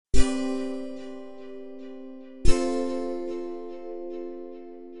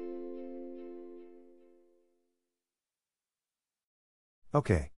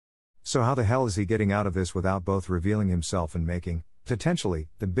Okay. So how the hell is he getting out of this without both revealing himself and making, potentially,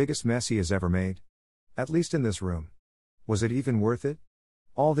 the biggest mess he has ever made? At least in this room. Was it even worth it?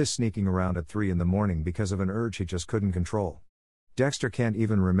 All this sneaking around at 3 in the morning because of an urge he just couldn't control. Dexter can't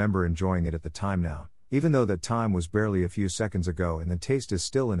even remember enjoying it at the time now, even though that time was barely a few seconds ago and the taste is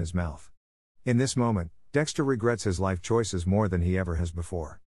still in his mouth. In this moment, Dexter regrets his life choices more than he ever has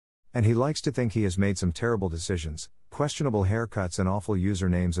before. And he likes to think he has made some terrible decisions, questionable haircuts and awful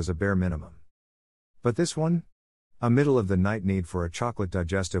usernames as a bare minimum. But this one? A middle-of-the-night need for a chocolate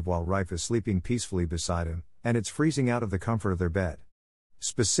digestive while Rife is sleeping peacefully beside him, and it's freezing out of the comfort of their bed.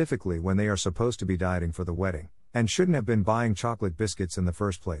 Specifically when they are supposed to be dieting for the wedding, and shouldn't have been buying chocolate biscuits in the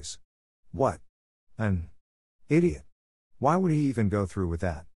first place. What? An idiot. Why would he even go through with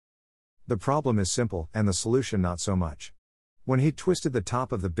that? The problem is simple, and the solution not so much. When he twisted the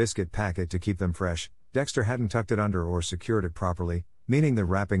top of the biscuit packet to keep them fresh, Dexter hadn't tucked it under or secured it properly, meaning the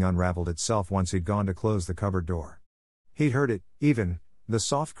wrapping unraveled itself once he'd gone to close the cupboard door. He'd heard it, even, the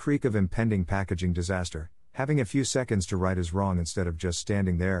soft creak of impending packaging disaster, having a few seconds to right his wrong instead of just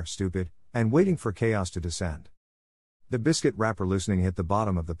standing there, stupid, and waiting for chaos to descend. The biscuit wrapper loosening hit the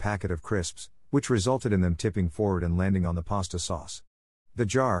bottom of the packet of crisps, which resulted in them tipping forward and landing on the pasta sauce. The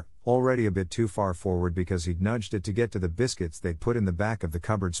jar, already a bit too far forward because he'd nudged it to get to the biscuits they'd put in the back of the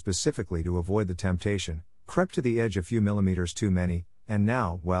cupboard specifically to avoid the temptation, crept to the edge a few millimeters too many, and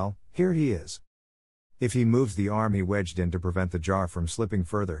now, well, here he is. If he moves the arm he wedged in to prevent the jar from slipping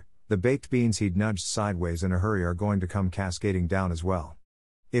further, the baked beans he'd nudged sideways in a hurry are going to come cascading down as well.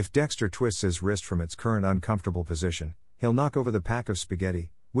 If Dexter twists his wrist from its current uncomfortable position, he'll knock over the pack of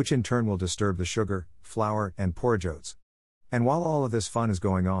spaghetti, which in turn will disturb the sugar, flour, and porridge oats. And while all of this fun is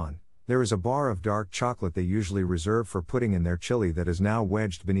going on, there is a bar of dark chocolate they usually reserve for putting in their chili that is now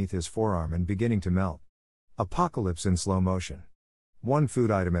wedged beneath his forearm and beginning to melt. Apocalypse in slow motion. One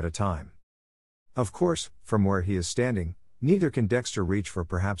food item at a time. Of course, from where he is standing, neither can Dexter reach for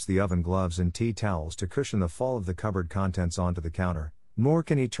perhaps the oven gloves and tea towels to cushion the fall of the cupboard contents onto the counter, nor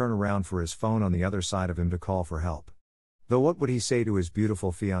can he turn around for his phone on the other side of him to call for help. Though what would he say to his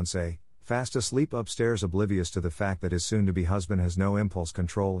beautiful fiancée, fast asleep upstairs oblivious to the fact that his soon-to-be husband has no impulse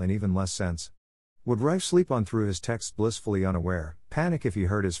control and even less sense? Would Rife sleep on through his texts blissfully unaware, panic if he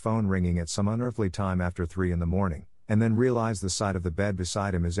heard his phone ringing at some unearthly time after 3 in the morning, and then realize the side of the bed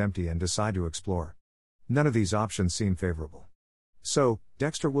beside him is empty and decide to explore? None of these options seem favorable. So,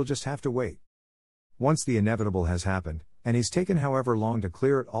 Dexter will just have to wait. Once the inevitable has happened, and he's taken however long to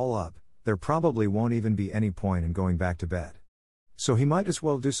clear it all up, there probably won't even be any point in going back to bed. So he might as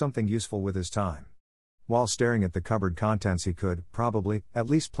well do something useful with his time. While staring at the cupboard contents he could, probably, at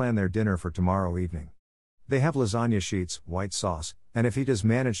least plan their dinner for tomorrow evening. They have lasagna sheets, white sauce, and if he does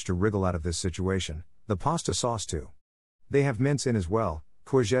manage to wriggle out of this situation, the pasta sauce too. They have mince in as well,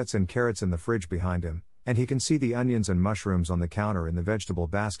 courgettes and carrots in the fridge behind him, and he can see the onions and mushrooms on the counter in the vegetable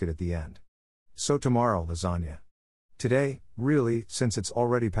basket at the end. So tomorrow, lasagna. Today, really, since it's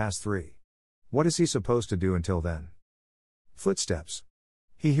already past 3. What is he supposed to do until then? Footsteps.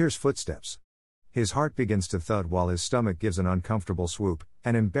 He hears footsteps. His heart begins to thud while his stomach gives an uncomfortable swoop,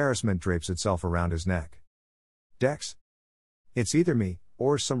 and embarrassment drapes itself around his neck. Dex? It's either me,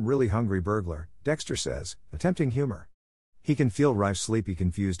 or some really hungry burglar, Dexter says, attempting humor. He can feel Rife's sleepy,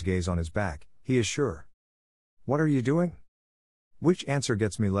 confused gaze on his back, he is sure. What are you doing? Which answer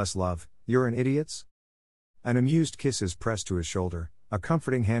gets me less love, you're an idiot? An amused kiss is pressed to his shoulder, a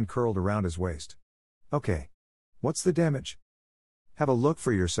comforting hand curled around his waist. Okay. What's the damage? Have a look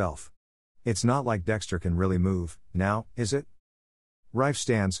for yourself. It's not like Dexter can really move, now, is it? Rife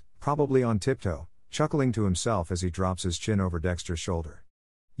stands, probably on tiptoe, chuckling to himself as he drops his chin over Dexter's shoulder.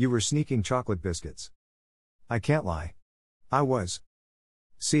 You were sneaking chocolate biscuits. I can't lie. I was.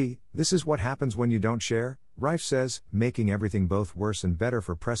 See, this is what happens when you don't share, Rife says, making everything both worse and better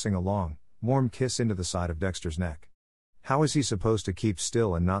for pressing a long, warm kiss into the side of Dexter's neck. How is he supposed to keep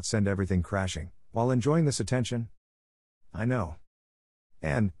still and not send everything crashing, while enjoying this attention? I know.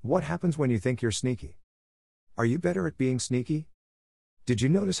 And, what happens when you think you're sneaky? Are you better at being sneaky? Did you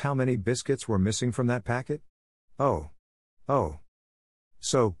notice how many biscuits were missing from that packet? Oh.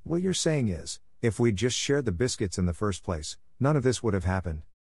 So, what you're saying is, if we'd just shared the biscuits in the first place, none of this would have happened?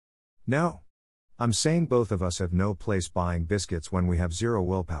 No. I'm saying both of us have no place buying biscuits when we have zero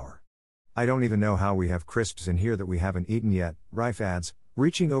willpower. I don't even know how we have crisps in here that we haven't eaten yet, Rife adds,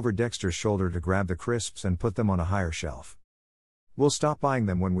 reaching over Dexter's shoulder to grab the crisps and put them on a higher shelf. We'll stop buying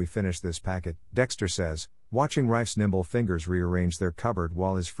them when we finish this packet, Dexter says, watching Rife's nimble fingers rearrange their cupboard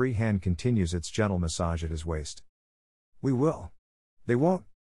while his free hand continues its gentle massage at his waist. We will. They won't.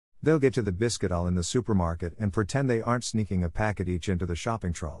 They'll get to the biscuit aisle in the supermarket and pretend they aren't sneaking a packet each into the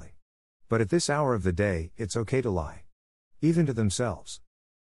shopping trolley. But at this hour of the day, it's okay to lie. Even to themselves.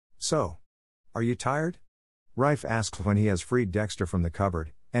 So, are you tired? Rife asks when he has freed Dexter from the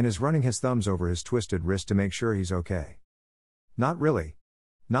cupboard, and is running his thumbs over his twisted wrist to make sure he's okay. Not really.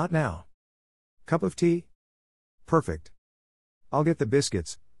 Not now. Cup of tea? Perfect. I'll get the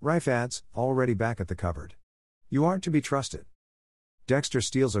biscuits, Rife adds, already back at the cupboard. You aren't to be trusted. Dexter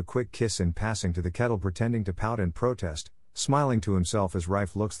steals a quick kiss in passing to the kettle, pretending to pout and protest, smiling to himself as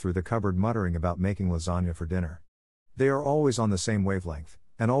Rife looks through the cupboard, muttering about making lasagna for dinner. They are always on the same wavelength,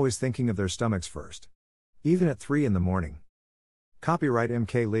 and always thinking of their stomachs first. Even at 3 in the morning. Copyright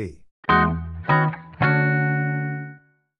M.K. Lee.